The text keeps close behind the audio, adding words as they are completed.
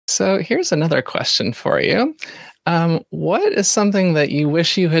So here's another question for you. What is something that you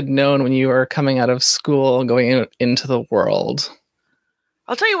wish you had known when you were coming out of school, going into the world?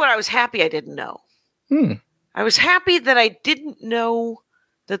 I'll tell you what I was happy I didn't know. Hmm. I was happy that I didn't know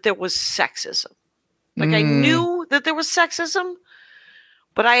that there was sexism. Like I knew that there was sexism,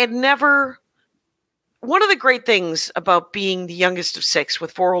 but I had never. One of the great things about being the youngest of six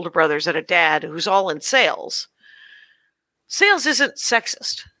with four older brothers and a dad who's all in sales isn't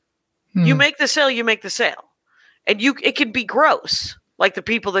sexist. You make the sale, you make the sale. And it can be gross, like the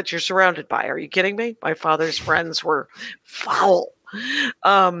people that you're surrounded by. Are you kidding me? My father's friends were foul.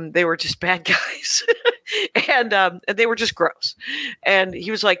 They were just bad guys. and they were just gross. And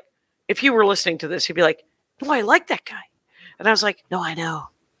he was like, if he were listening to this, he'd be like, no, I like that guy. And I was like, no, I know.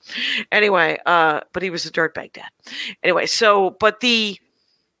 Anyway, but he was a dirtbag dad. Anyway, so I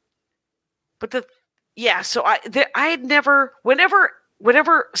had never, whenever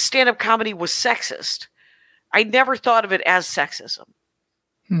stand-up comedy was sexist, I never thought of it as sexism.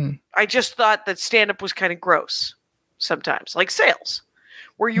 I just thought that stand-up was kind of gross sometimes, like sales,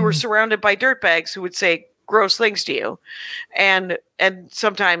 where you were surrounded by dirtbags who would say gross things to you. And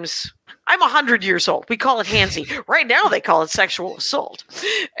sometimes I'm 100 years old. We call it handsy. Right now they call it sexual assault.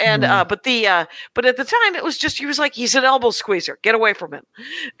 And but at the time it was just, he was like, he's an elbow squeezer. Get away from him.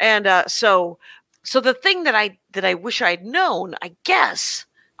 And so the thing that I wish I'd known, I guess,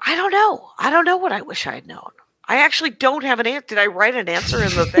 I don't know. I don't know what I wish I had known. I actually don't have an answer. Did I write an answer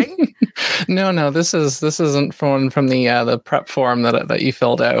in the thing? No. This isn't from the prep form that you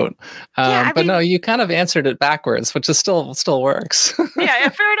filled out. But no, you kind of answered it backwards, which is still works. Yeah,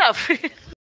 fair enough.